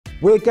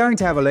We're going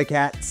to have a look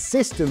at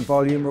system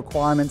volume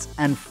requirements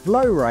and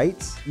flow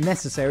rates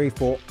necessary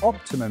for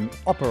optimum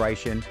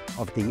operation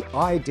of the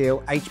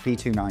Ideal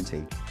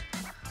HP290.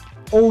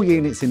 All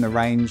units in the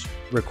range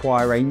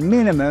require a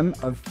minimum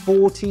of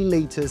 40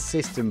 litres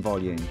system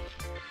volume.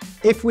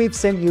 If we've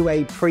sent you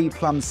a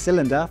pre-plumbed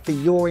cylinder for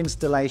your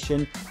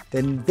installation,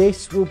 then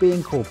this will be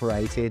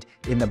incorporated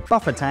in the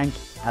buffer tank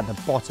at the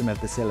bottom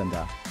of the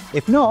cylinder.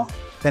 If not,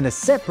 then a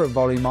separate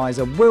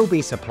volumizer will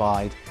be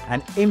supplied,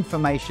 and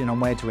information on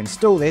where to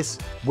install this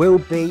will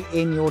be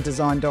in your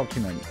design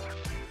document.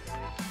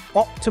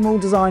 Optimal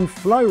design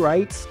flow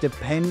rates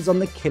depends on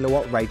the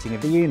kilowatt rating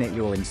of the unit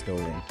you're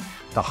installing.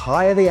 The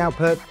higher the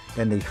output,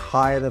 then the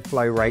higher the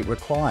flow rate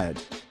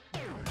required.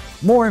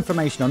 More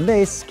information on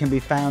this can be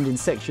found in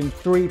section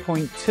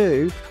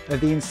 3.2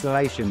 of the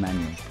installation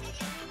manual.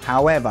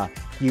 However,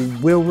 you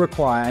will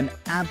require an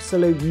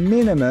absolute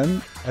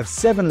minimum of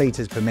 7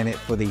 litres per minute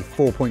for the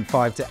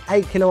 4.5 to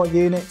 8 kilowatt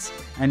units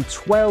and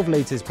 12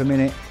 litres per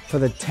minute for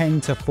the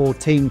 10 to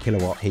 14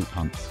 kilowatt heat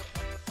pumps.